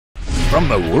From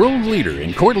the world leader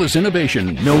in cordless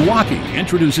innovation, Milwaukee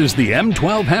introduces the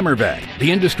M12 HAMMERVAC,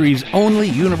 the industry's only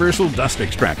universal dust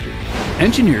extractor.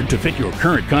 Engineered to fit your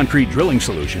current concrete drilling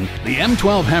solution, the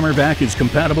M12 HAMMERVAC is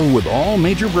compatible with all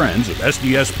major brands of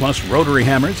SDS Plus rotary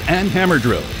hammers and hammer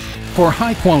drills. For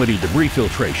high-quality debris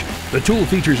filtration, the tool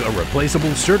features a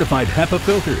replaceable certified HEPA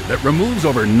filter that removes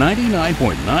over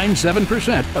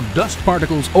 99.97% of dust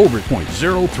particles over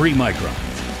 0.03 microns.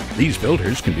 These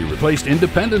filters can be replaced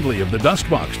independently of the dust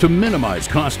box to minimize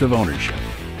cost of ownership.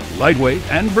 Lightweight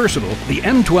and versatile, the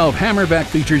M12 HAMMERVAC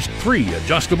features 3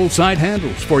 adjustable side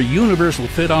handles for universal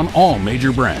fit on all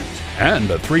major brands, and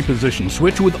a 3-position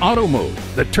switch with auto mode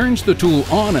that turns the tool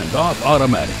on and off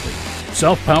automatically.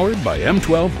 Self-powered by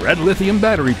M12 REDLITHIUM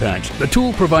battery packs, the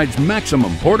tool provides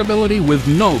maximum portability with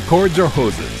no cords or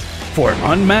hoses. For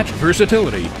unmatched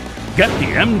versatility, get the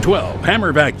M12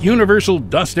 HAMMERVAC Universal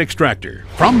Dust Extractor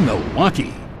from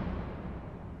Milwaukee.